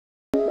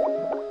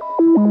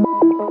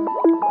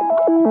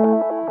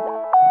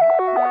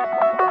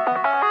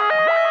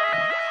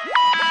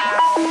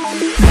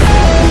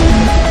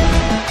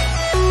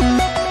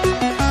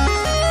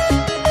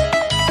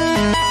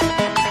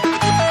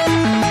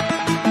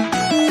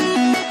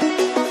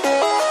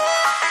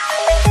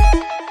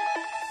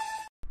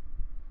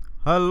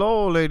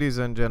Hello ladies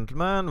and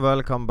gentlemen,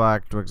 welcome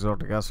back to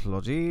Exotic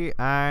Astrology,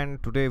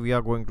 and today we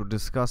are going to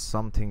discuss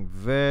something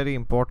very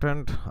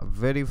important, a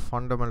very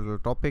fundamental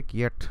topic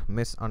yet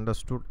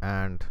misunderstood,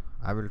 and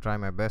I will try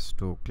my best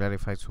to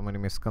clarify so many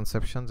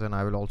misconceptions, and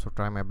I will also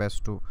try my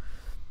best to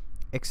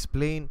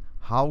explain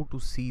how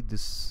to see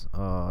this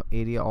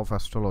area of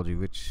astrology,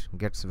 which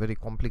gets very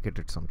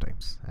complicated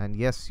sometimes. And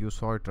yes, you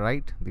saw it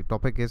right, the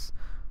topic is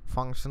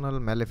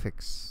functional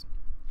malefics.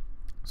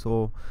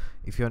 So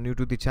if you are new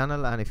to the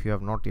channel and if you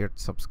have not yet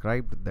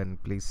subscribed, then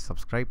please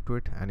subscribe to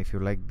it, and if you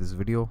like this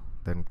video,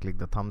 then click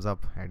the thumbs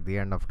up at the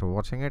end after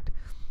watching it.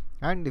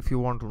 And if you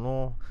want to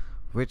know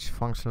which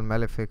functional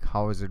malefic,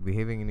 how is it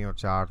behaving in your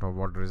chart, or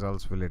what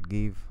results will it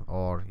give,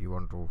 or you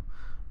want to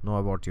know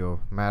about your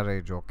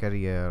marriage or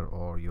career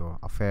or your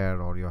affair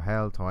or your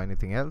health or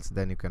anything else,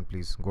 then you can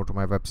please go to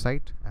my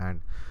website and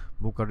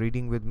book a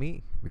reading with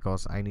me,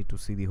 because I need to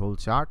see the whole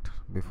chart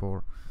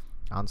before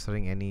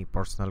answering any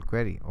personal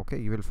query. Okay,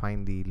 you will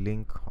find the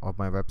link of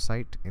my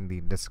website in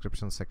the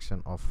description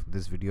section of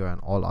this video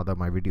and all other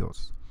my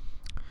videos.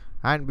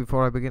 And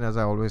before I begin, as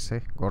I always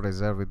say, God is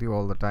there with you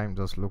all the time.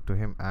 Just look to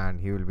him and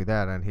he will be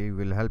there, and he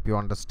will help you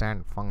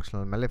understand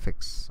functional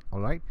malefics.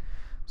 Alright,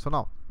 so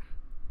now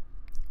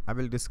I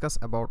will discuss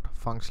about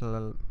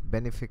functional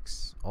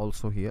benefics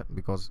also here,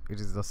 because it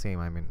is the same.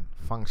 I mean,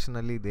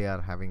 functionally they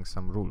are having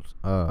some rules,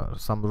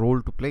 some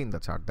role to play in the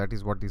chart. That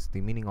is what is the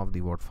meaning of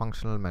the word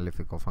functional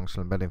malefic or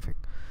functional benefic.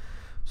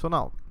 So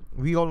now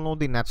we all know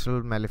the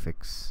natural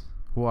malefics.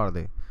 Who are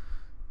they?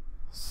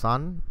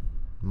 Sun,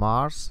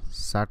 Mars,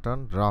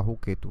 Saturn, Rahu,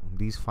 Ketu.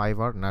 These 5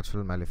 are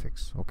natural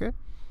malefics. Okay,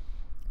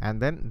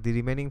 and then the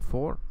remaining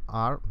 4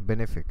 are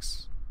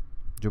benefics: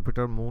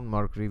 Jupiter, Moon,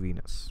 Mercury,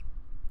 Venus.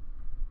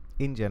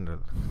 In general,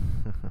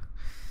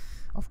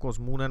 of course,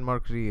 Moon and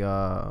Mercury,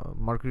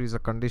 Mercury is a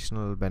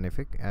conditional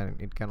benefic,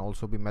 and it can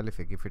also be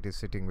malefic if it is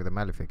sitting with a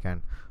malefic,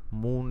 and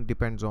Moon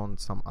depends on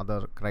some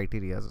other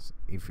criteria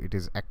if it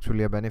is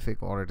actually a benefic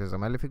or it is a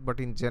malefic, but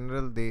in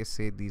general they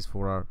say these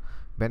 4 are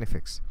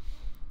benefics.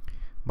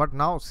 But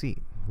now see,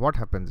 what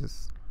happens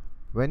is,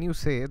 when you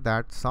say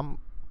that some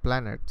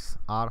planets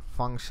are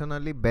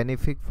functionally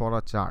benefic for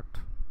a chart,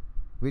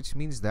 which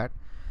means that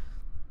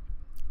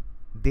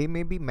they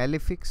may be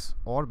malefics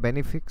or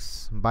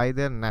benefics by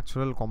their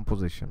natural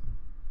composition,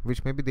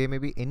 which maybe they may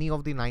be any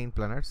of the 9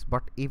 planets,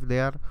 but if they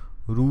are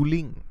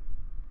ruling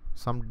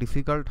some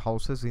difficult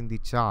houses in the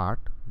chart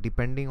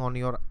depending on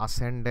your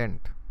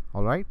ascendant,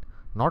 alright,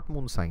 not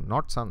moon sign,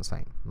 not sun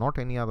sign, not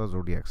any other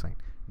zodiac sign,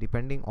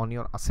 depending on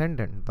your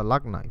ascendant, the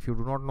lagna. If you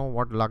do not know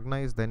what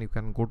lagna is, then you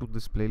can go to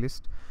this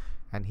playlist,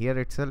 and here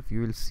itself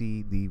you will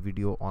see the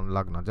video on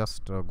lagna.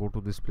 Just go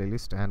to this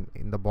playlist, and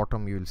in the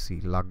bottom you will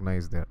see lagna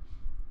is there.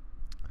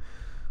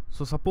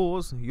 So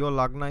suppose your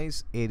lagna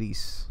is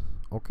Aries,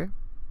 okay,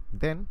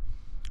 then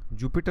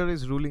Jupiter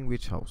is ruling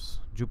which house?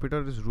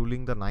 Jupiter is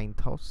ruling the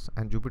 9th house,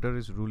 and Jupiter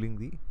is ruling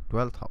the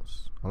 12th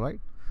house, alright,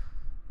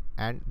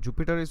 and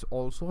Jupiter is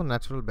also a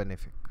natural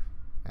benefic.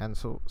 And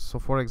so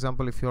for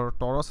example, if you are a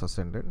Taurus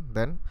ascendant,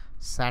 then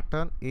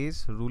Saturn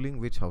is ruling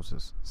which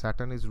houses?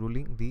 Saturn is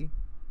ruling the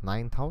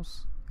 9th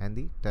house and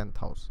the 10th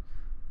house,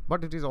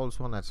 but it is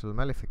also a natural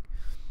malefic.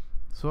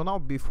 So now,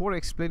 before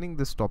explaining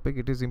this topic,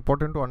 it is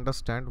important to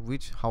understand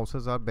which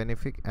houses are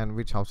benefic and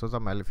which houses are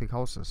malefic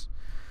houses.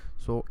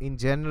 So in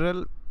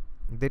general,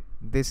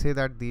 they say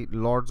that the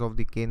lords of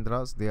the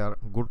kendras, they are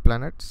good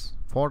planets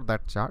for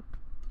that chart,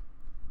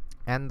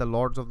 and the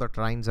lords of the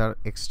trines are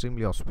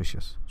extremely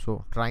auspicious.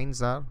 So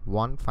trines are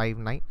 1, 5,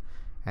 9,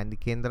 and the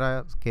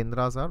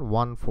kendras are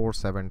 1, 4,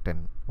 7,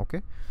 10.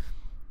 Okay,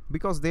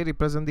 because they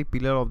represent the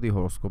pillar of the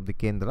horoscope, the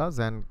kendras,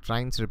 and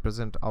trines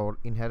represent our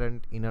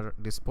inherent inner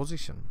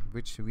disposition,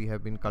 which we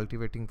have been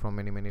cultivating from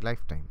many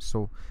lifetimes.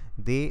 So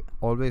they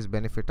always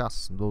benefit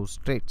us, those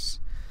traits.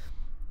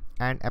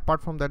 And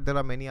apart from that, there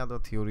are many other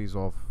theories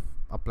of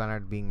a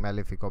planet being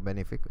malefic or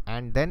benefic.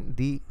 And then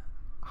the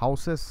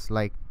houses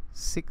like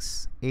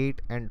 6,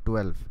 8 and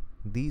 12,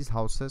 these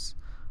houses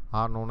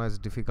are known as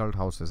difficult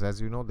houses. As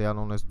you know, they are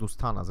known as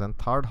dusthanas, and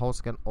 3rd house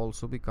can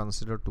also be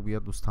considered to be a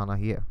dusthana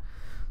here.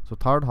 So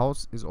 3rd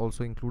house is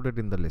also included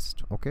in the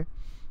list. Okay,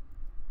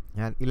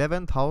 and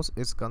 11th house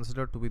is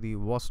considered to be the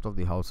worst of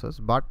the houses,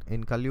 but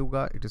in Kali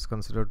Yuga it is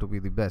considered to be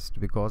the best,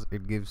 because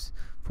it gives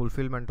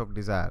fulfillment of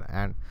desire.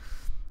 And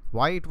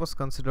why it was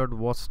considered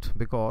worst?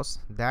 Because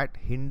that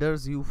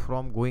hinders you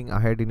from going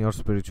ahead in your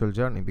spiritual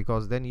journey,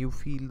 because then you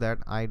feel that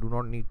I do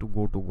not need to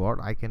go to God,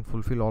 I can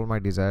fulfill all my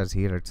desires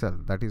here itself.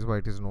 That is why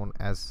it is known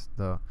as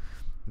the,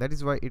 that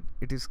is why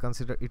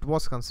it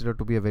was considered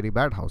to be a very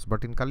bad house.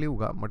 But in Kali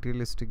Yuga,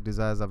 materialistic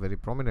desires are very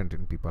prominent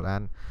in people,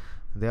 and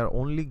they are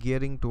only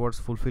gearing towards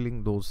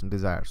fulfilling those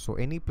desires. So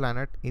any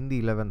planet in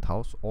the 11th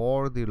house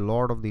or the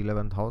lord of the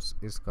 11th house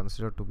is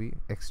considered to be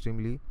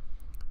extremely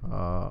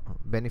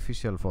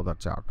beneficial for the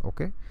chart.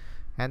 Okay,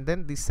 and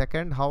then the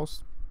 2nd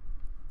house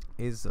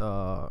is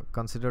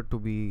considered to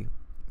be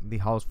the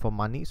house for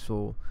money.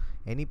 So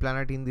any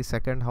planet in the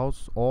 2nd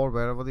house or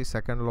wherever the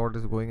 2nd lord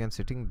is going and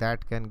sitting,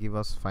 that can give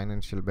us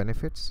financial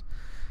benefits.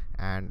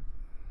 And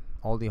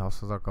all the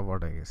houses are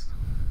covered, I guess.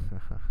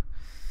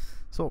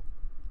 So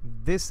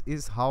this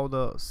is how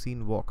the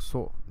scene works.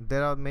 So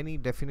there are many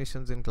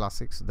definitions in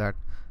classics that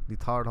the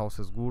third house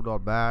is good or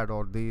bad,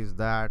 or this,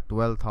 that,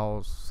 12th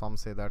house. Some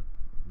say that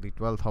the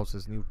 12th house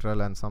is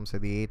neutral, and some say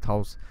the 8th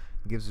house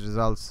gives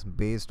results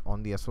based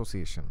on the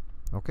association.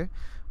 Okay,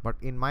 but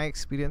in my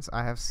experience,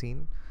 I have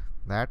seen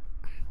that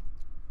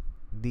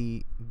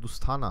the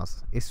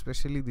dusthanas,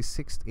 especially the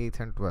 6th, 8th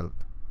and 12th,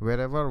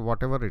 wherever,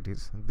 whatever it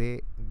is,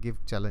 they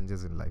give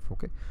challenges in life.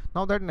 Okay,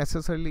 now that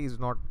necessarily is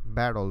not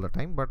bad all the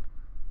time, but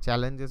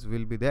challenges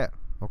will be there.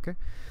 Okay,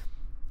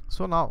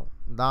 so now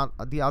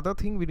the other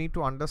thing we need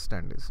to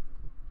understand is,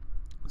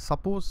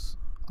 suppose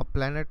a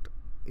planet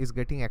is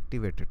getting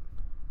activated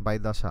by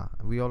dasha.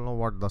 We all know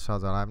what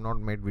dashas are. I have not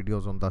made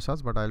videos on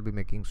dashas, but I'll be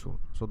making soon.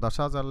 So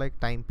dashas are like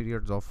time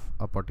periods of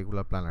a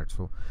particular planet.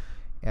 So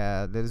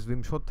there is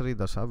Vimshottari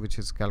dasha, which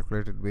is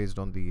calculated based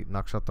on the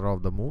nakshatra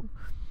of the moon.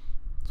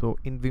 So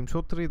in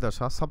Vimshottari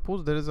dasha,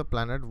 suppose there is a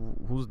planet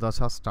whose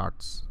dasha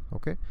starts.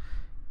 Okay,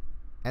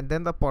 and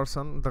then the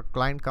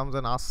client comes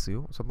and asks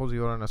you, suppose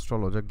you are an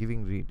astrologer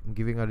giving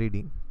a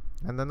reading,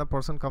 and then the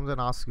person comes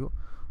and asks you,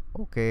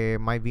 okay,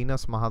 my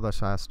Venus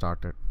Mahadasha has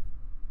started,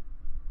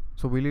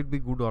 so will it be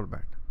good or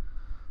bad?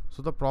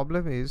 So the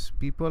problem is,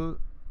 people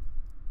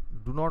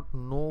do not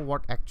know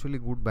what actually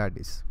good bad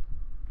is.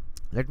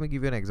 Let me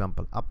give you an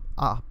example.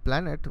 A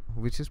planet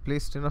which is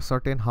placed in a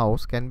certain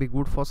house can be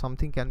good for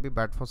something, can be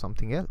bad for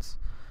something else.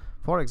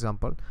 For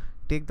example,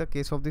 take the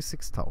case of the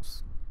 6th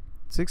house.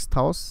 6th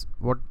house,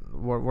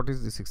 what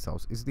is the 6th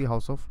house? Is the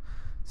house of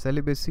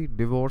celibacy,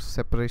 divorce,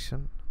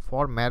 separation.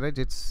 For marriage,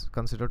 it's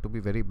considered to be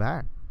very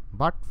bad,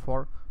 but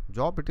for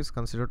job, it is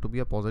considered to be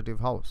a positive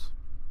house.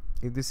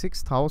 If the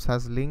 6th house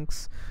has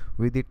links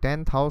with the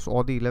 10th house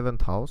or the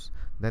 11th house,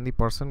 then the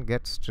person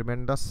gets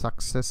tremendous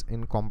success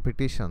in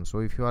competition. So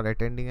if you are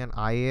attending an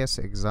IAS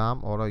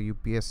exam or a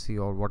UPSC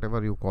or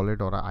whatever you call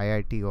it, or a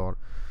IIT, or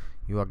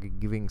you are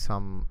giving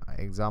some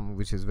exam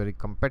which is very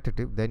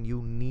competitive, then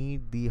you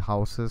need the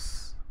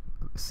houses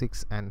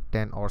 6 and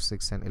 10 or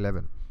 6 and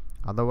 11.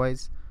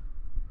 Otherwise,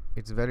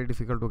 it's very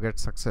difficult to get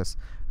success.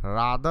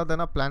 Rather than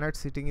a planet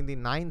sitting in the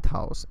 9th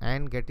house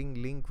and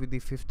getting linked with the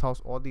 5th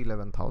house or the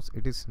 11th house,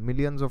 it is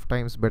millions of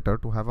times better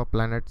to have a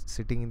planet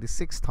sitting in the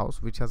 6th house,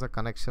 which has a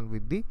connection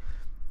with the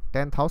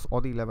 10th house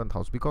or the 11th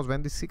house. Because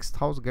when the 6th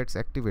house gets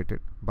activated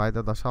by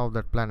the dasha of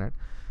that planet,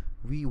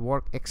 we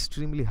work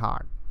extremely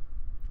hard,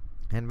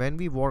 and when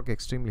we work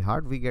extremely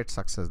hard, we get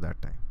success that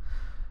time.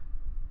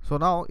 So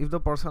now if the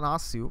person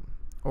asks you,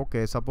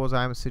 okay, suppose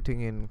I am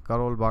sitting in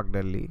Karol Bagh,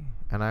 Delhi,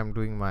 and I am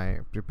doing my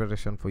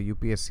preparation for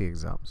UPSC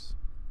exams,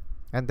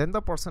 and then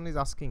the person is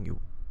asking you,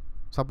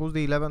 suppose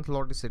the 11th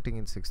lord is sitting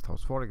in 6th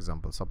house, for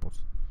example, suppose,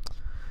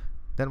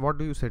 then what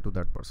do you say to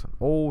that person?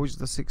 Oh, it's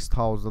the 6th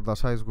house, the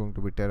dasha is going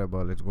to be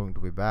terrible, it's going to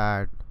be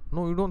bad.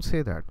 No, you don't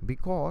say that,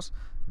 because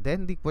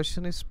then the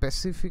question is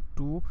specific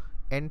to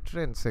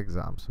entrance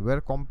exams where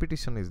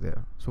competition is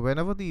there. So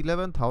whenever the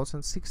 11th house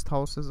and 6th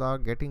houses are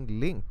getting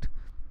linked,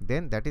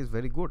 then that is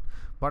very good.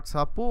 But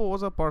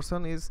suppose a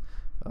person is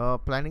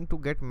planning to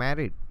get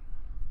married,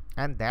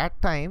 and that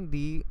time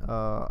the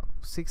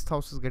 6th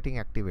house is getting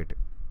activated,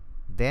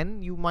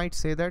 then you might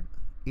say that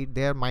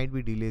there might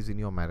be delays in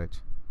your marriage.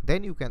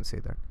 Then you can say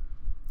that.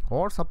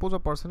 Or suppose a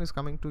person is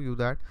coming to you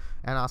that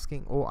and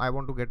asking, oh, I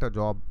want to get a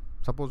job.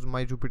 Suppose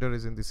my Jupiter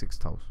is in the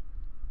 6th house,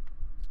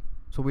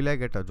 so will I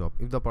get a job?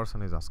 If the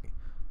person is asking,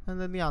 and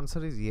then the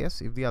answer is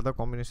yes. If the other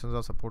combinations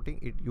are supporting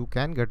it, you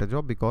can get a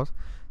job, because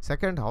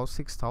 2nd house,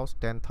 6th house,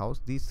 10th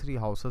house, these 3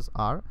 houses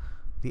are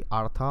the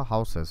Artha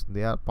houses.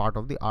 They are part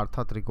of the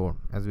Artha Trikon,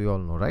 as we all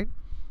know, right?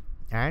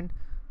 And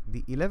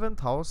the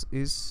 11th house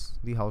is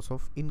the house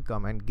of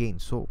income and gain.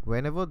 So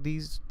whenever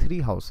these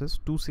 3 houses,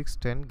 2, 6,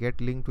 10, get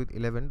linked with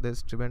 11,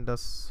 there's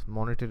tremendous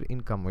monetary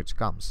income which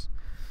comes.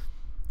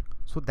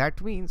 So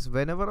that means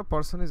whenever a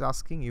person is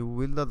asking you,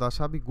 will the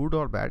dasha be good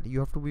or bad, you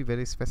have to be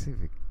very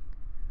specific.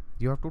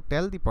 You have to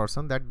tell the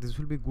person that this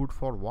will be good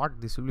for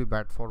what, this will be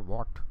bad for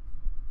what.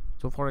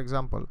 So for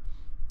example,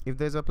 if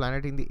there is a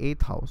planet in the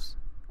 8th house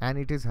and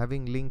it is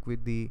having link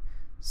with the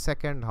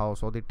 2nd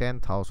house or the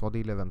 10th house or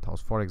the 11th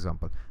house, for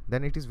example,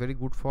 then it is very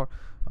good for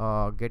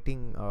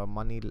getting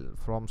money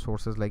from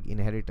sources like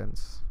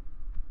inheritance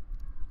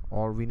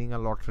or winning a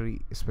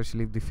lottery,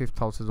 especially if the 5th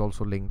house is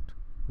also linked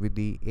with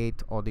the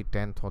 8th or the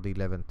 10th or the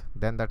 11th,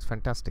 then that's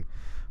fantastic.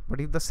 But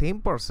if the same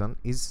person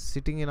is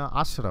sitting in an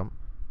ashram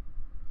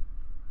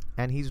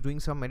and he's doing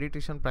some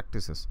meditation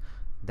practices,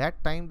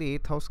 that time the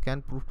 8th house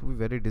can prove to be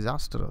very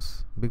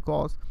disastrous,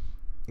 because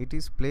it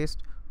is placed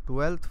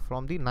 12th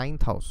from the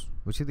 9th house,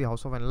 which is the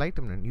house of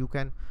enlightenment. You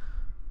can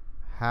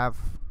have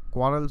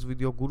quarrels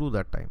with your guru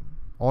that time,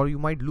 or you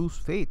might lose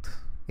faith.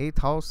 8th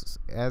house,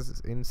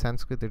 as in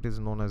Sanskrit it is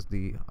known as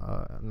the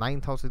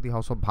 9th house is the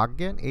house of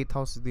Bhagya, and 8th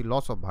house is the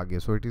loss of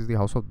Bhagya. So it is the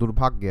house of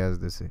Durbhagya, as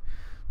they say.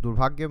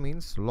 Durbhagya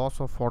means loss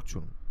of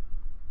fortune,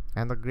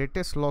 and the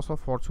greatest loss of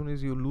fortune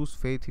is you lose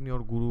faith in your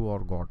guru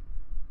or God.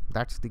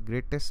 That's the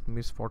greatest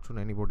misfortune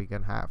anybody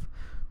can have.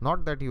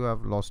 Not that you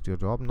have lost your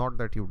job, not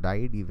that you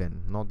died,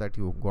 even not that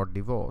you got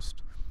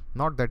divorced,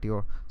 not that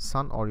your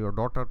son or your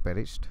daughter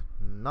perished.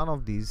 None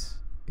of these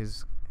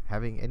is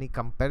having any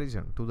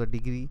comparison to the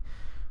degree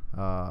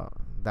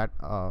that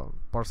a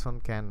person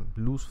can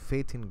lose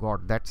faith in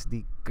God. That's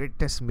the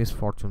greatest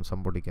misfortune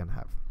somebody can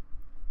have.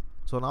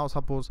 So now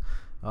suppose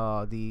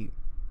the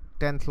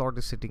 10th lord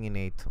is sitting in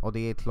 8th, or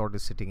the 8th lord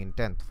is sitting in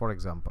 10th, for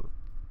example,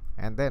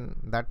 and then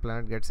that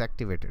planet gets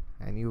activated,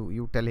 and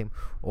you tell him,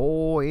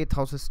 oh, 8th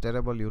house is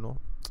terrible, you know.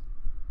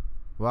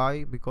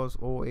 Why? Because,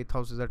 oh, 8th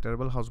house is a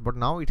terrible house, but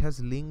now it has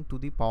linked to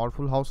the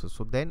powerful houses,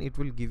 so then it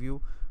will give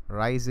you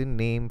rise in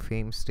name,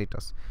 fame,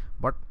 status.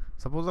 But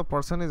suppose a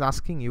person is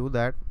asking you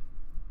that,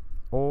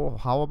 oh,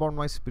 how about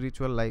my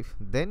spiritual life,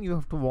 then you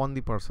have to warn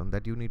the person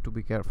that you need to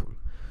be careful.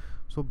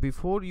 So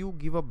before you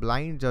give a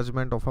blind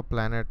judgment of a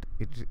planet,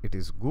 it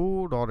is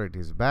good or it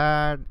is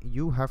bad,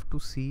 you have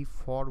to see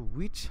for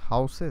which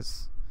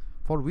houses,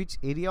 for which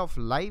area of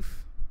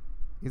life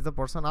is the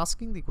person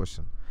asking the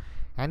question.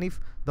 And if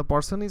the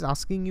person is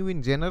asking you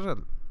in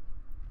general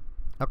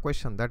a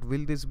question that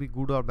will this be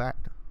good or bad,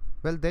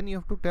 well, then you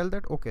have to tell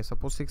that, okay,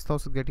 suppose 6th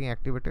house is getting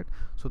activated,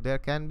 so there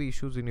can be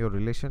issues in your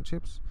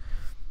relationships.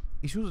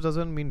 Issues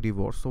doesn't mean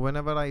divorce. So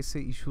whenever I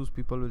say issues,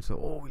 people will say,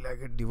 oh, will I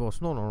get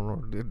divorced?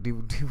 No.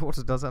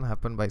 Divorce doesn't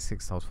happen by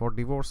 6th house. For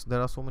divorce,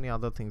 there are so many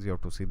other things you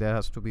have to see. There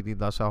has to be the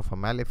dasha of a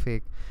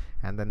malefic,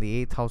 and then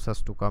the 8th house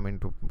has to come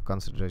into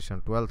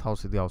consideration. 12th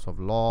house is the house of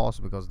loss,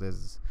 because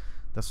there's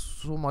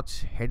so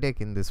much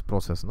headache in this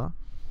process, na?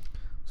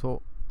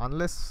 So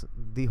unless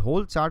the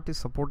whole chart is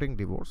supporting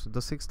divorce, the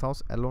 6th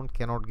house alone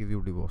cannot give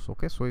you divorce.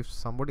 Okay, so if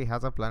somebody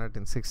has a planet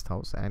in 6th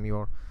house and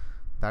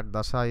that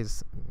dasha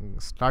is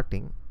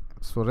starting,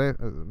 so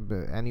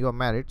and you are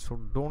married, so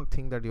don't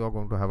think that you are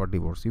going to have a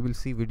divorce. You will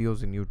see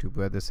videos in YouTube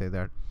where they say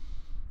that,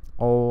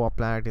 oh, a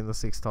planet in the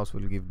 6th house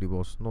will give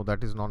divorce. No,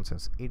 that is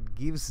nonsense. It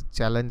gives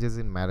challenges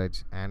in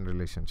marriage and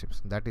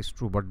relationships, that is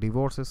true, but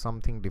divorce is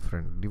something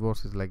different.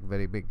 Divorce is like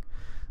very big.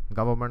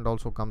 Government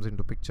also comes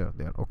into picture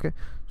there. Okay,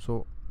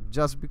 so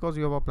just because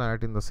you have a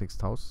planet in the 6th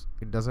house,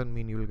 it doesn't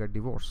mean you will get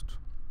divorced.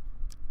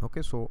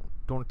 Okay, so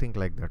don't think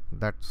like that.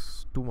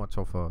 That's too much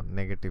of a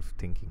negative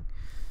thinking.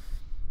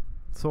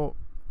 So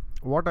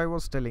what I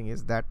was telling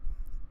is that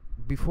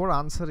before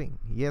answering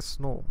yes,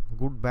 no,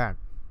 good, bad,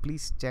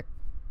 please check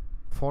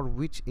for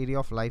which area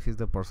of life is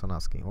the person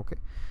asking. Okay,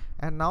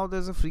 and now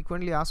there's a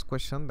frequently asked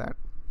question that,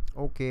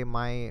 okay,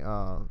 my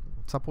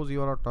suppose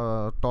you are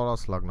a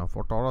Taurus Lagna.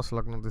 For Taurus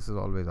Lagna, this is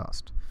always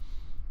asked.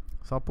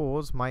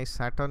 Suppose my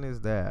Saturn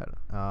is there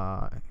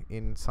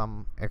in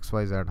some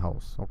XYZ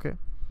house, okay,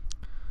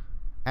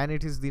 and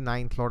it is the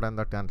 9th lord and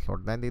the 10th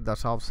lord, then the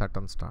dasha of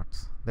Saturn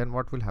starts. Then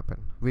what will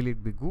happen? Will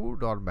it be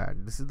good or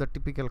bad? This is the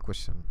typical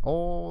question.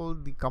 All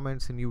the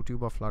comments in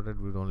YouTube are flooded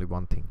with only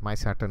one thing: my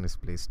Saturn is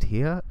placed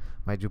here,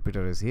 my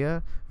Jupiter is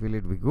here, will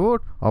it be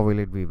good or will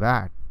it be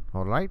bad?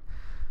 Alright,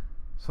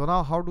 so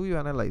now how do you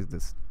analyze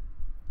this?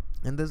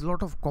 And there's a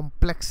lot of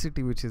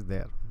complexity which is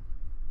there.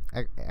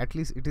 At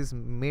least it is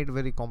made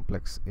very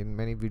complex in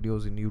many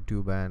videos in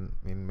YouTube and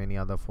in many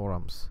other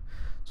forums.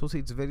 So see,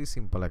 it's very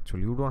simple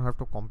actually. You don't have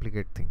to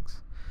complicate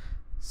things.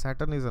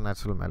 Saturn is a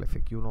natural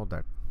malefic, you know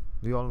that.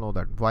 We all know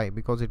that. Why?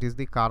 Because it is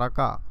the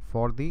Karaka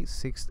for the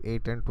 6th,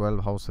 8th and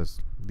 12 houses.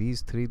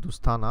 These three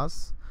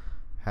Dusthanas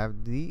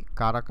have the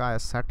Karaka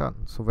as Saturn.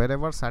 So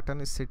wherever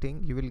Saturn is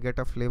sitting, you will get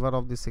a flavor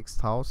of the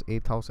 6th house,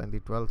 8th house and the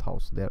 12th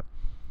house there.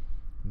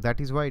 That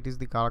is why it is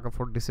the Karaka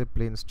for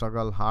discipline,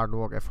 struggle, hard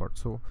work, effort.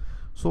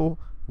 So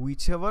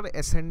whichever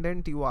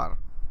ascendant you are,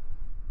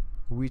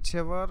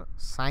 whichever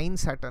sign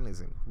Saturn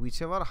is in,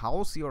 whichever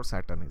house your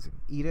Saturn is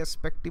in,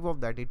 irrespective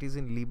of that, it is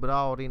in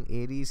Libra or in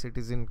Aries, it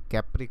is in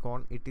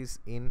Capricorn, it is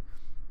in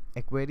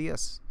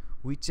Aquarius,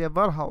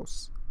 whichever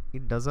house,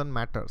 it doesn't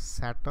matter.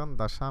 Saturn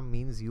Dasha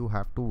means you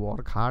have to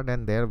work hard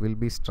and there will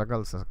be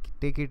struggles.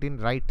 Take it in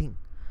writing.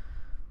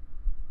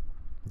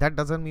 That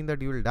doesn't mean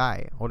that you will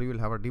die or you will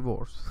have a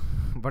divorce,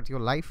 but your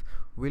life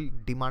will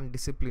demand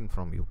discipline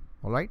from you.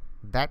 Alright,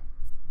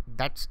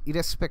 that's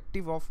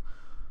irrespective of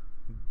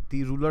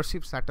the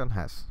rulership Saturn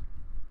has,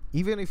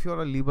 even if you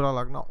are a Libra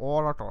Lagna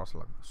or a Taurus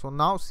Lagna. So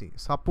now see,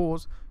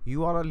 suppose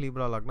you are a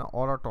Libra Lagna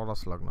or a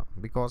Taurus Lagna,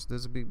 because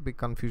there's a big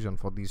confusion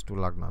for these two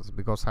Lagnas,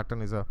 because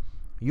Saturn is a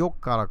Yog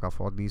Karaka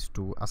for these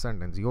two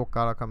ascendants. Yog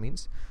Karaka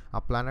means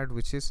a planet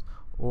which is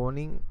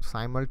owning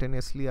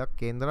simultaneously a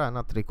Kendra and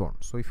a Trikon.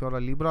 So if you are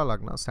a Libra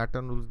Lagna,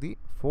 Saturn rules the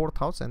 4th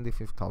house and the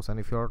 5th house, and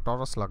if you are a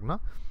Taurus Lagna,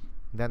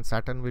 then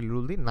Saturn will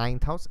rule the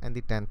 9th house and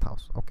the 10th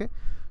house. Okay,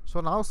 so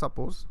now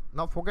suppose,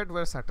 now forget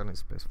where Saturn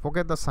is placed,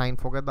 forget the sign,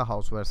 forget the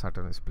house where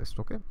Saturn is placed.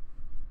 Okay,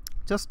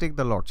 just take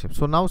the lordship.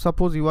 So now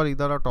suppose you are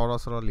either a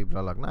Taurus or a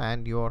Libra Lagna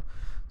and your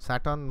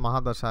Saturn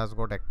Mahadasha has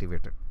got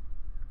activated.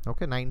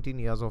 Okay, 19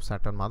 years of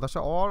Saturn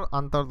Mahadasha or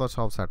Antardasha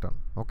of Saturn.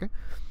 Okay,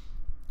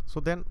 so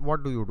then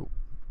what do?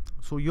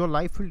 So your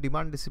life will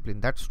demand discipline,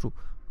 that's true.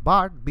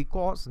 But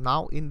because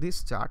now in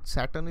this chart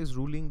Saturn is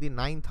ruling the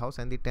 9th house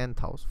and the 10th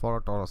house for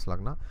a Taurus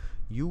Lagna,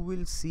 you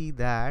will see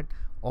that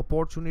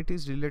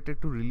opportunities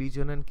related to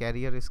religion and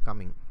career is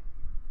coming.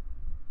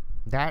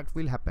 That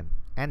will happen,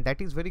 and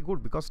that is very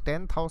good, because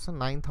 10th house and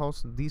 9th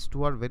house, these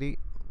two are very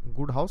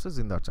good houses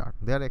in the chart.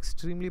 They are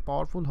extremely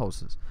powerful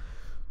houses.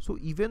 So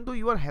even though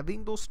you are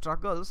having those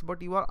struggles,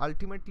 but you are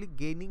ultimately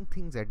gaining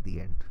things at the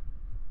end.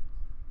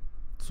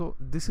 So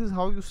this is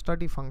how you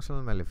study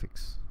functional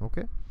malefics.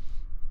 Okay,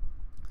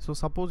 so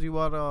suppose you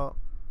are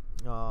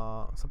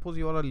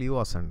a Leo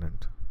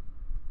ascendant.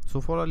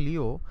 So for a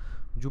Leo,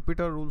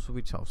 Jupiter rules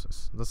which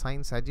houses? The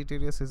sign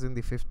Sagittarius is in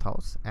the 5th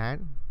house,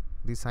 and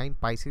the sign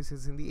Pisces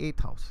is in the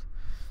 8th house.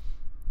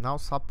 Now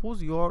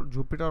suppose your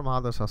Jupiter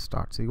Mahadasha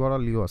starts, you are a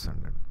Leo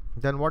ascendant.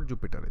 Then what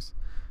Jupiter is?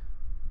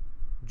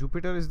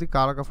 Jupiter is the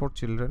Karaka for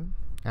children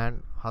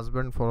and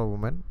husband for a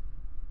woman,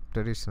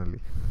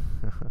 traditionally.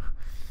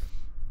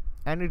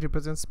 And it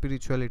represents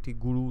spirituality,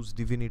 gurus,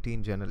 divinity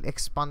in general,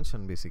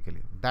 expansion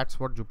basically. That's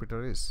what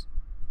Jupiter is.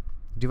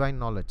 Divine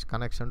knowledge,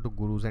 connection to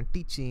gurus and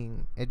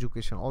teaching,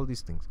 education, all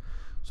these things.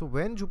 So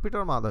when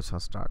Jupiter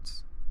Mahadasha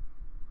starts,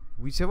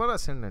 whichever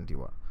ascendant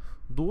you are,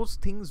 those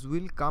things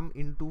will come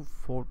into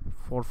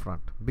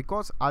forefront,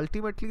 because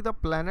ultimately the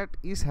planet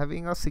is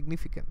having a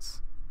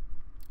significance.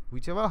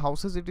 Whichever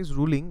houses it is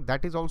ruling,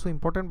 that is also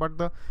important, but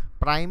the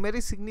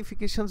primary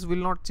significations will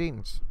not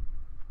change.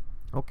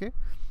 Okay,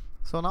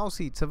 so now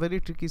see, it's a very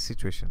tricky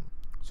situation.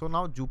 So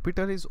now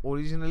Jupiter is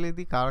originally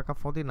the Karaka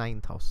for the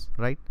 9th house,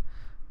 right?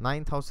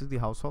 9th house is the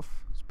house of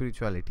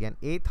spirituality, and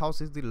 8th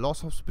house is the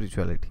loss of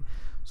spirituality.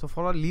 So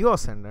for a Leo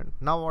ascendant,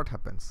 now what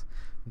happens?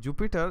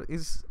 Jupiter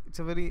is, it's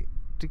a very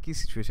tricky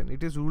situation.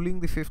 It is ruling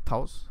the 5th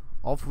house,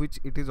 of which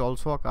it is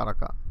also a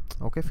Karaka.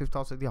 Okay, 5th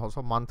house is the house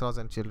of mantras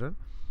and children,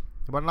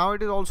 but now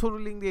it is also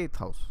ruling the 8th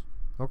house.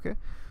 Okay,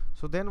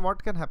 so then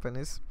what can happen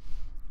is,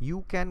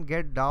 you can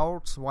get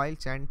doubts while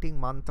chanting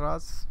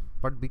mantras,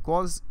 but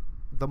because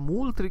the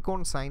Mool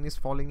Trikon sign is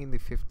falling in the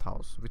 5th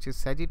house, which is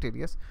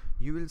Sagittarius,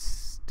 you will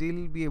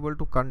still be able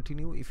to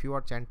continue if you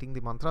are chanting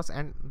the mantras.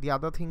 And the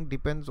other thing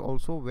depends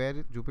also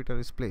where Jupiter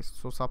is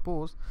placed. So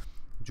suppose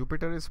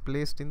Jupiter is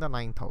placed in the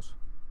 9th house.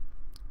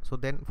 So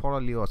then for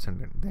a Leo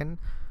ascendant, then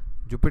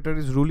Jupiter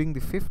is ruling the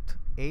 5th,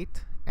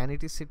 8th, and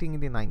it is sitting in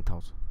the 9th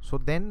house. So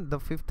then the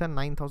 5th and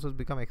 9th houses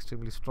become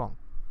extremely strong.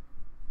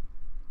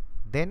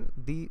 Then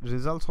the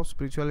results of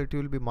spirituality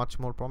will be much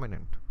more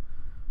prominent.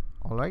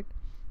 Alright,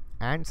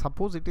 and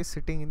suppose it is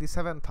sitting in the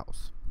 7th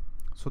house.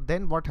 So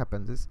then what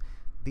happens is,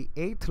 the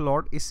 8th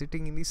lord is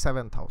sitting in the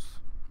 7th house.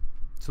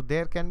 So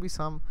there can be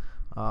some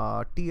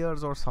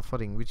tears or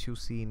suffering which you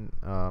see in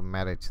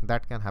marriage.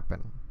 That can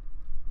happen,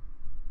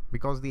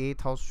 because the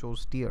 8th house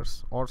shows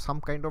tears, or some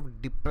kind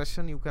of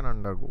depression you can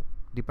undergo,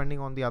 depending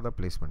on the other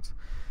placements.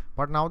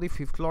 But now the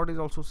 5th lord is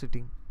also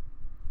sitting.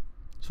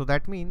 So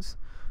that means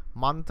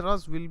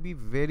mantras will be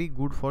very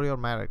good for your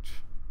marriage.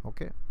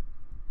 Okay,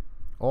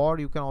 or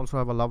you can also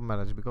have a love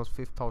marriage, because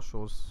 5th house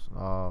shows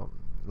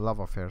love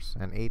affairs,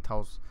 and 8th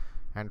house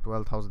and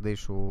 12th house, they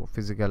show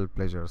physical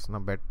pleasures,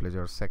 bed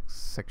pleasures, sex,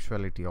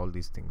 sexuality, all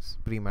these things,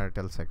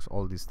 premarital sex,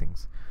 all these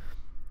things.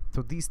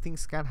 So these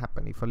things can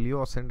happen if a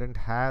Leo ascendant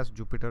has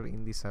Jupiter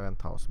in the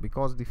 7th house,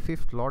 because the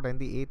 5th lord and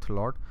the 8th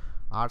lord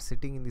are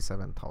sitting in the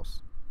 7th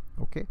house.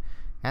 Okay,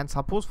 and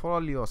suppose for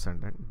a Leo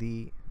ascendant,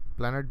 the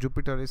planet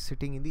Jupiter is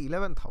sitting in the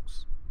 11th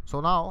house. So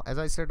now, as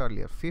I said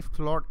earlier, 5th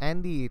lord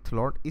and the 8th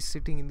lord is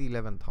sitting in the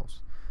 11th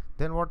house.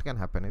 Then what can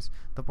happen is,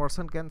 the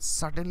person can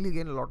suddenly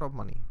gain a lot of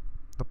money.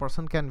 The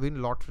person can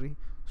win lottery,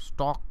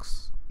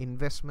 stocks,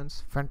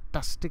 investments,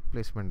 fantastic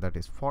placement, that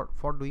is for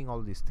doing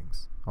all these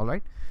things. All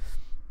right,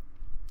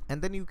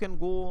 and then you can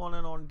go on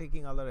and on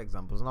taking other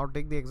examples. Now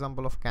take the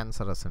example of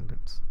Cancer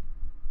ascendants.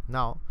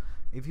 Now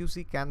if you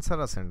see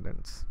Cancer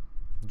ascendants,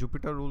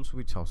 Jupiter rules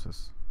which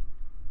houses?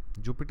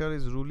 Jupiter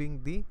is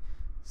ruling the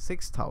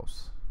 6th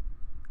house,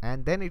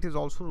 and then it is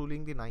also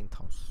ruling the 9th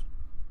house.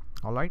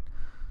 All right,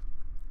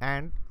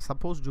 and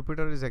suppose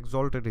Jupiter is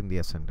exalted in the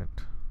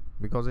ascendant,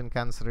 because in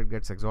Cancer it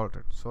gets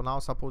exalted. So now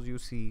suppose you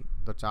see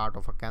the chart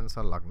of a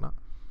Cancer Lagna,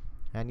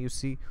 and you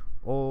see,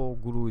 oh,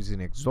 Guru is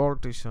in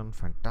exaltation,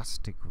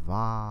 fantastic,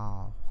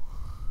 wow.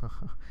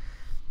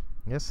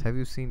 Yes, have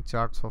you seen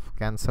charts of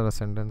Cancer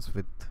ascendants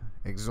with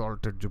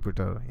exalted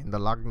Jupiter? In the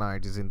Lagna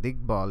it is in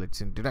Digbal,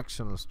 it's in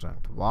directional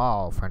strength,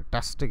 wow,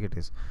 fantastic it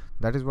is.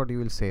 That is what you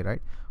will say,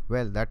 right?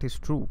 Well, that is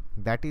true.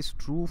 That is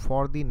true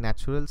for the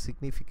natural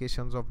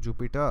significations of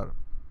Jupiter,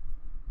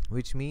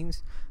 which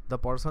means the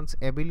person's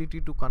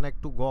ability to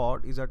connect to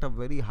God is at a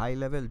very high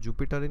level.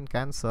 Jupiter in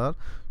Cancer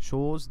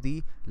shows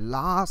the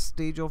last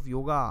stage of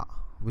yoga,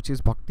 which is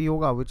Bhakti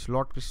Yoga, which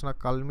Lord Krishna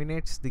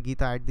culminates the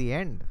Gita at the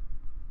end.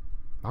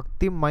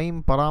 Bhakti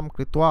Maim Param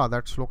Kritva,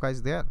 that shloka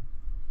is there.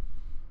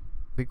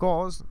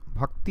 Because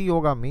Bhakti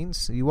Yoga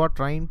means you are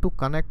trying to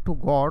connect to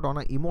God on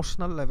an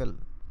emotional level.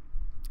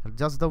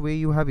 Just the way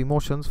you have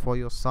emotions for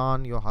your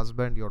son, your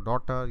husband, your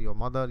daughter, your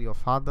mother, your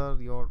father,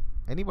 your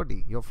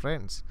anybody, your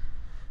friends.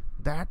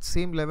 That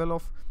same level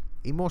of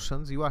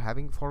emotions you are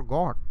having for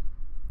God.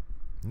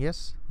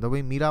 Yes, the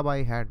way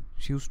Mirabai had.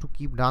 She used to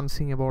keep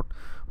dancing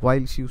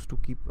while she used to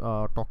keep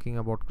talking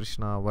about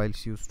Krishna, while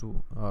she used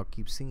to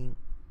keep singing.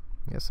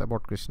 Yes,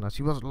 about Krishna.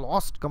 She was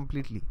lost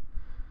completely.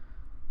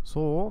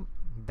 So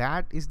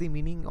that is the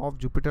meaning of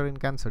Jupiter in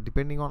Cancer,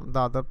 depending on the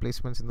other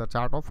placements in the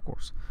chart, of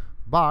course.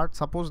 But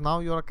suppose now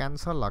you are a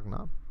Cancer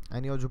Lagna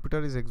and your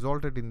Jupiter is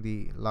exalted in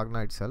the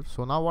Lagna itself.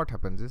 So now what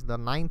happens is the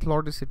ninth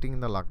lord is sitting in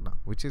the Lagna,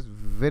 which is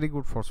very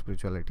good for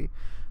spirituality.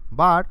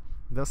 But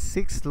the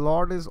sixth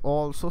lord is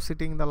also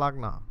sitting in the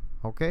Lagna.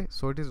 Okay,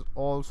 so it is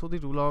also the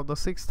ruler of the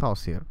sixth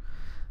house here.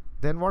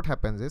 Then what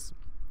happens is,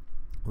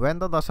 when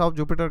the dasha of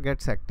Jupiter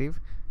gets active,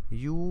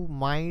 you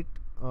might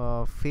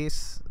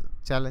face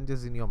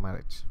challenges in your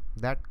marriage.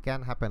 That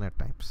can happen at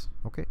times.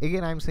 Okay,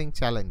 again I'm saying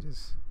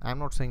challenges, I'm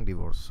not saying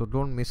divorce, so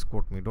don't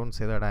misquote me, don't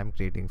say that I'm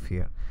creating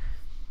fear.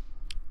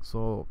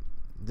 So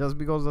just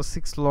because the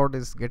sixth lord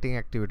is getting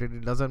activated,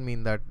 it doesn't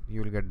mean that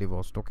you will get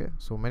divorced. Okay,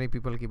 so many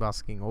people keep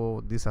asking,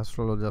 oh, this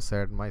astrologer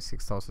said my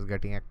sixth house is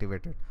getting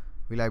activated,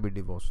 will I be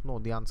divorced? No,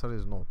 the answer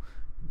is no.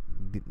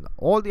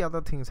 All the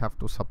other things have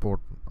to support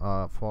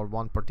for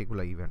one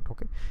particular event.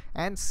 Okay,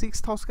 and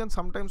sixth house can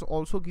sometimes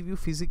also give you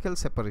physical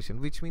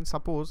separation, which means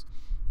suppose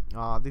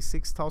the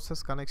sixth house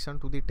has connection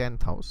to the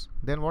 10th house,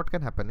 then what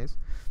can happen is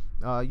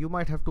you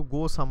might have to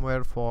go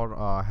somewhere for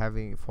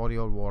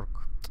your work.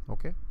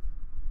 Okay,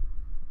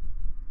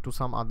 to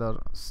some other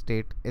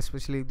state,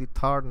 especially the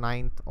 3rd,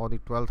 9th or the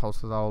 12th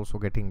houses are also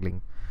getting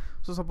linked.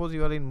 So suppose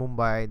you are in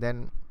Mumbai,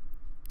 then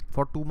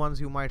for 2 months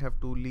you might have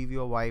to leave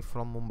your wife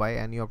from Mumbai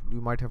and you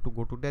might have to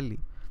go to Delhi.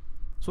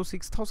 So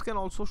sixth house can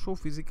also show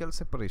physical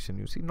separation,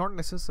 you see, not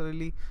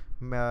necessarily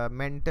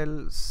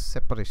mental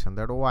separation,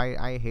 that oh,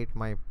 I hate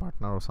my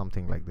partner or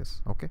something like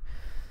this. Okay,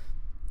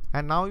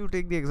 and now you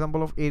take the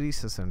example of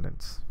Aries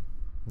ascendants.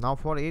 Now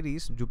for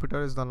Aries,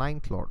 Jupiter is the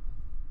 9th lord,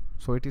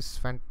 so it is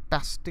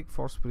fantastic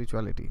for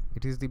spirituality.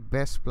 It is the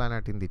best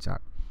planet in the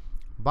chart,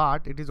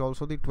 but it is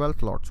also the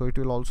 12th lord, so it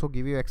will also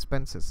give you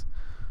expenses.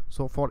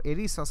 So for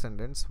Aries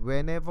ascendants,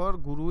 whenever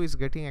Guru is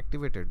getting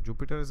activated,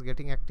 Jupiter is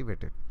getting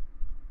activated,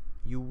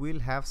 you will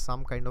have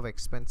some kind of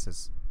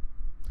expenses.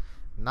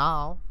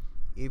 Now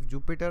if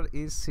Jupiter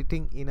is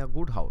sitting in a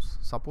good house,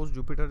 suppose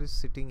Jupiter is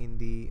sitting in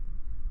the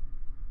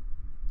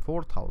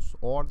 4th house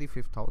or the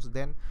 5th house,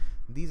 then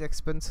these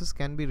expenses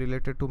can be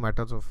related to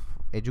matters of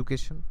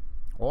education,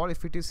 or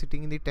if it is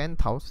sitting in the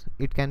 10th house,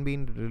 it can be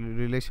in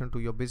relation to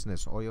your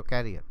business or your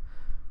career.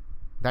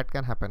 That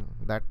can happen,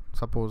 that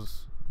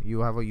suppose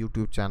you have a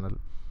YouTube channel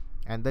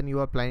and then you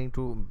are planning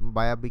to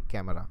buy a big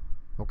camera.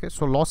 Okay,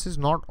 so loss is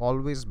not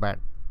always bad.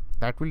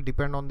 That will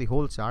depend on the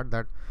whole chart,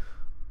 that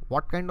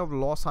what kind of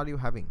loss are you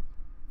having,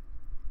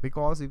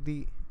 because if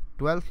the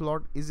 12th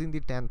lord is in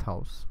the 10th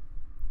house,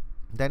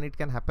 then it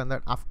can happen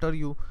that after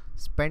you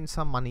spend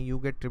some money, you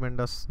get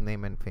tremendous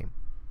name and fame.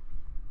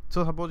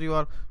 So suppose you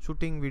are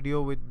shooting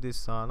video with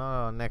this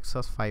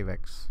Nexus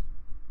 5X,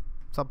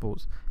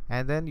 suppose,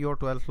 and then your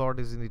 12th lord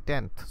is in the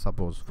 10th,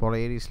 suppose for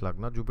Aries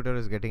Lagna, Jupiter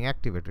is getting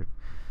activated,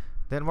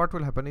 then what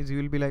will happen is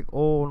you will be like,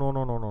 oh no,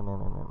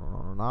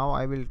 now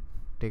I will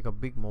take a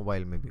big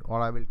mobile maybe, or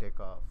I will take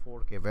a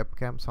 4K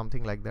webcam,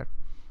 something like that,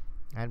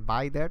 and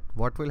by that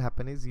what will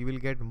happen is you will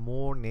get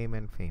more name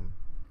and fame.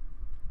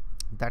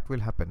 That will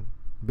happen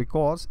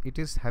because it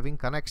is having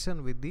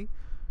connection with the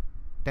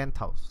 10th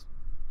house,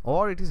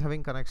 or it is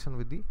having connection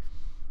with the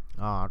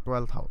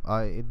 12th house,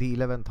 the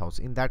 11th house.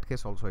 In that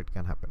case also it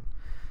can happen.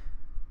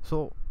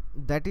 So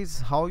that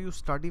is how you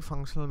study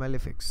functional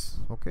malefics.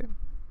 Okay,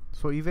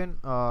 so even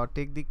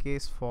take the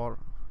case for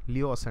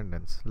Leo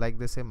ascendants, like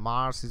they say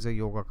Mars is a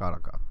yoga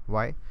karaka.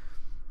 Why?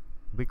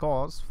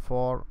 Because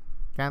for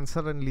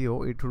Cancer and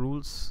Leo, it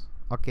rules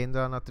a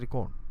kendra and a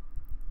trikon.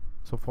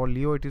 So for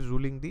Leo, it is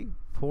ruling the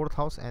 4th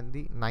house and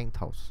the 9th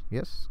house.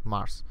 Yes,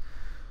 Mars.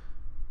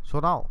 So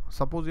now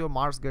suppose your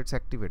Mars gets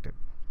activated,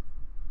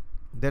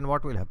 then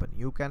what will happen?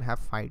 You can have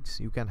fights,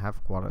 you can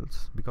have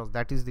quarrels, because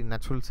that is the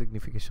natural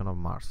signification of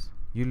Mars.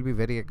 You will be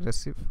very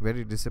aggressive,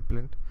 very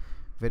disciplined,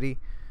 very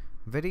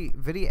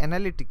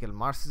analytical.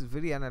 Mars is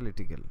very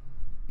analytical.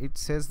 It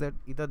says that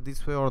either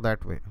this way or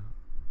that way,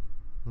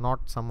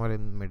 not somewhere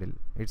in the middle.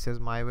 It says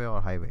my way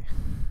or highway.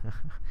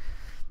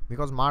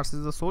 Because Mars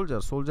is a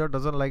soldier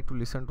doesn't like to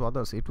listen to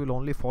others. It will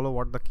only follow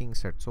what the king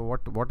said. So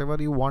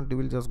whatever you want, you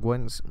will just go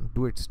and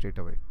do it straight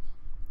away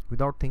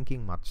without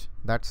thinking much.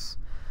 That's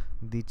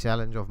the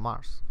challenge of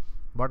Mars.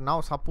 But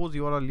now suppose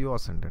you are a Leo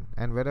ascendant,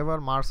 and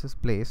wherever Mars is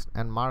placed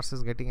and Mars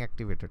is getting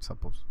activated,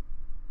 suppose,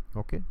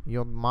 okay,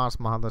 your Mars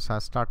Mahadasha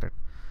has started,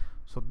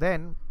 so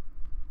then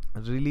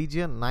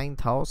religion,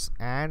 9th house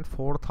and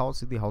 4th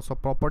house is the house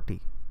of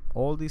property.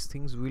 All these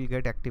things will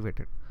get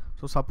activated.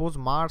 So suppose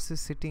Mars is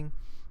sitting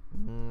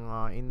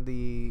in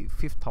the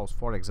 5th house,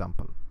 for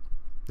example,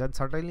 then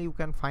certainly you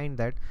can find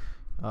that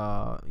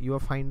you are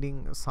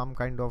finding some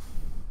kind of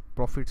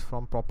profits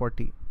from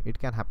property. It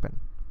can happen.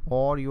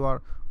 Or you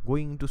are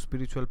going to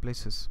spiritual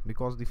places,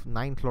 because the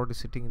 9th lord is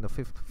sitting in the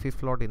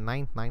 5th lord in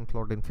 9th, 9th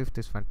lord in 5th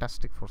is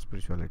fantastic for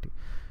spirituality.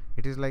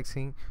 It is like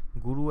saying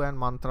guru and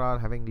mantra are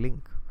having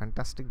link.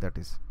 Fantastic that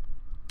is.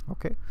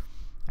 Okay,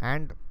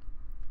 and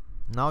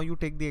now you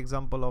take the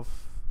example of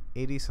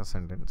Aries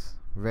ascendants,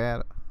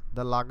 where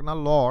the Lagna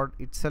lord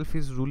itself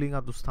is ruling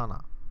a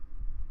Dusthana.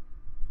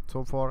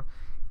 So for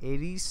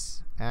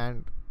Aries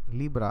and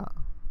Libra,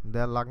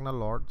 their Lagna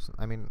lords,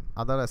 I mean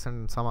other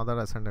ascendants, some other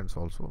ascendants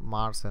also,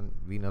 Mars and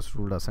Venus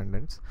ruled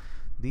ascendants,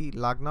 the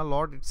Lagna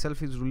lord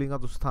itself is ruling a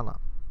Dusthana.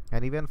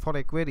 And even for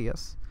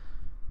Aquarius,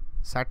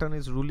 Saturn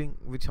is ruling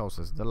which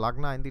houses? The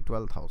Lagna in the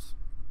 12th house.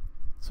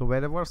 So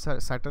wherever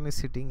Saturn is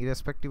sitting,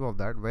 irrespective of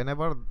that,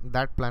 whenever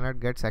that planet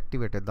gets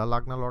activated, the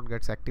Lagna lord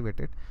gets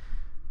activated,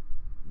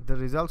 the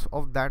results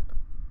of that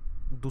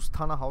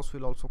Dusthana house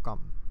will also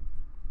come.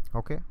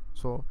 Okay,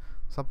 so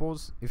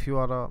suppose if you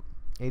are a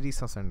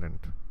Aries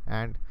ascendant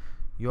and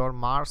your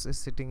Mars is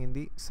sitting in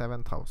the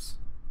 7th house,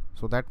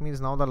 so that means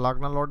now the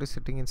Lagna lord is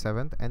sitting in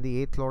 7th and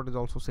the 8th lord is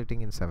also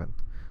sitting in 7th.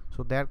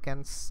 So there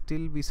can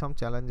still be some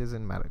challenges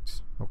in marriage.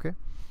 Okay,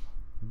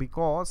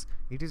 because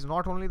it is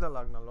not only the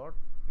Lagna lord,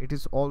 it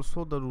is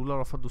also the ruler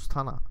of a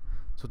Dusthana.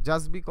 So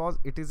just because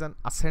it is an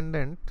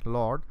ascendant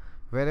lord,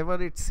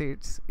 wherever it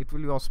sits, it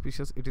will be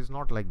auspicious. It is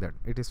not like that.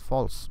 It is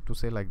false to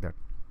say like that.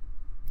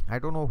 I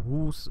don't know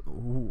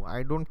who,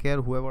 I don't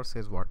care whoever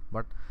says what,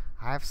 but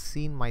I have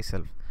seen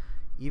myself.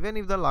 Even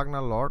if the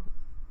Lagna lord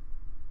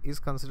is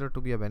considered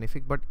to be a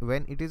benefic, but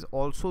when it is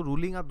also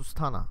ruling a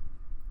Dusthana,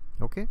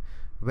 okay,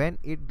 when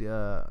it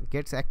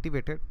gets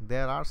activated,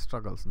 there are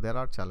struggles, there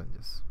are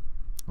challenges.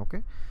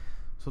 Okay,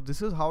 so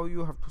this is how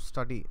you have to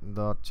study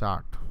the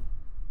chart.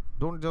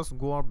 Don't just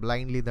go out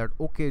blindly that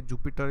okay,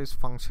 Jupiter is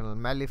functional,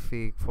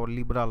 malefic for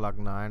Libra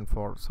Lagna and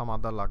for some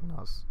other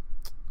Lagnas.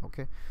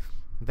 Okay,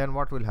 then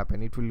what will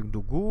happen? It will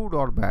do good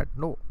or bad?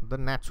 No, the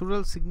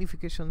natural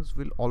significations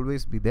will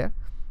always be there,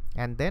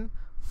 and then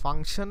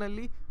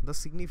functionally the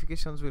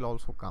significations will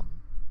also come.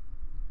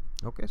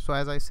 Okay, so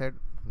as I said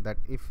that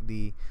if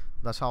the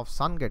dasha of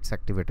Sun gets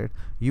activated,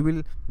 you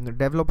will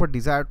develop a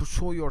desire to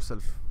show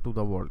yourself to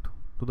the world,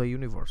 to the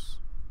universe.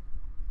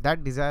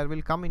 That desire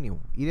will come in you,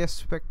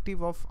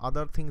 irrespective of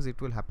other things,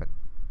 it will happen.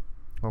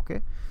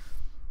 Okay,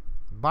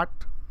 but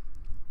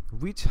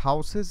which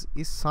houses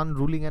is Sun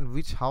ruling and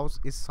which house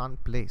is Sun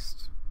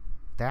placed,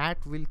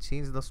 that will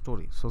change the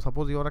story. So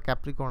suppose you are a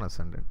Capricorn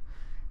ascendant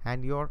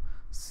and your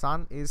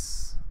Sun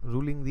is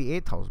ruling the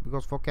 8th house,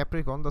 because for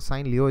Capricorn the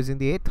sign Leo is in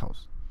the 8th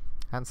house,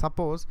 and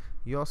suppose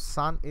your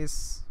Sun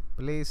is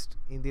placed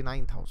in the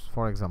 9th house,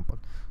 for example,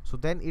 so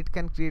then it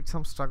can create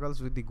some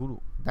struggles with the Guru.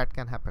 That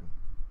can happen.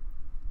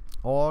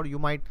 Or you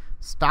might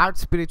start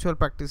spiritual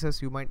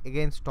practices, you might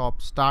again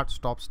stop, start,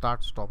 stop,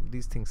 start, stop.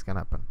 These things can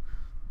happen.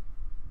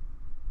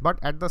 But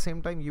at the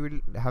same time, you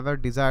will have a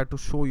desire to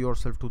show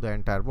yourself to the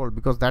entire world,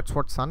 because that's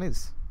what Sun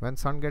is. When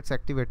Sun gets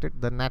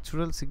activated, the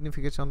natural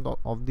signification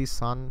of the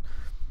Sun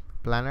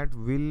planet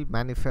will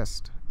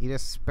manifest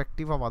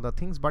irrespective of other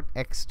things, but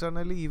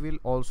externally you will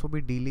also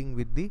be dealing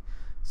with the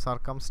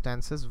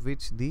circumstances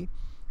which the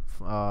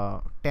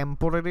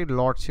temporary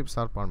lordships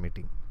are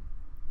permitting.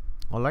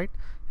 Alright,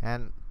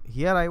 and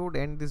here I would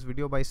end this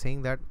video by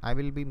saying that I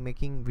will be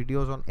making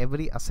videos on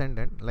every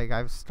ascendant. Like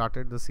I've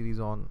started the series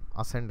on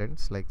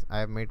ascendants, like I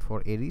have made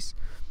for Aries,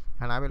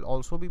 and I will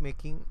also be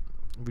making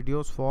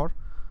videos for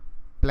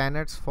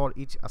planets for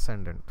each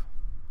ascendant.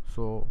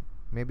 So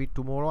maybe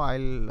tomorrow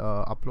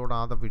I'll upload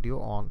another video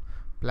on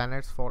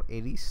planets for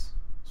Aries.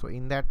 So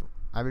in that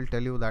I will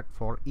tell you that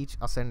for each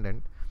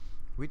ascendant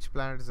which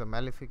planet is a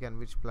malefic and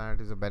which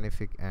planet is a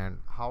benefic, and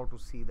how to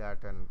see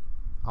that and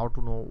how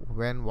to know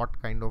when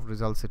what kind of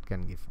results it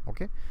can give.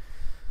 Okay,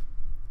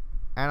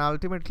 and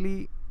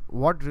ultimately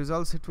what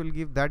results it will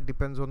give, that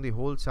depends on the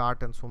whole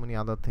chart and so many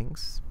other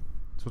things.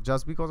 So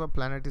just because a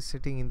planet is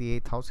sitting in the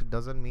 8th house, it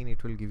doesn't mean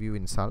it will give you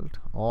insult,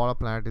 or a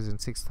planet is in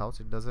 6th house,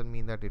 it doesn't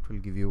mean that it will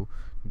give you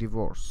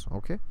divorce.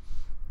 Okay,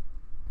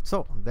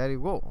 so there you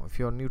go. If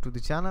you are new to the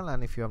channel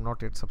and if you have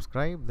not yet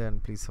subscribed, then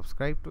please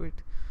subscribe to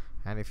it.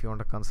 And if you want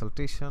a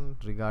consultation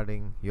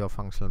regarding your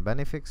functional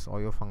benefics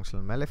or your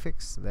functional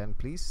malefics, then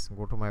please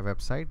go to my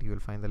website. You will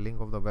find the link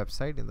of the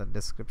website in the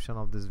description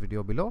of this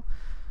video below,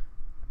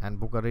 and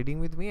book a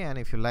reading with me. And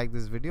if you like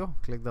this video,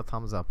 click the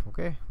thumbs up.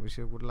 Okay, wish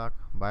you good luck.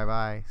 Bye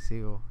bye, see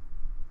you.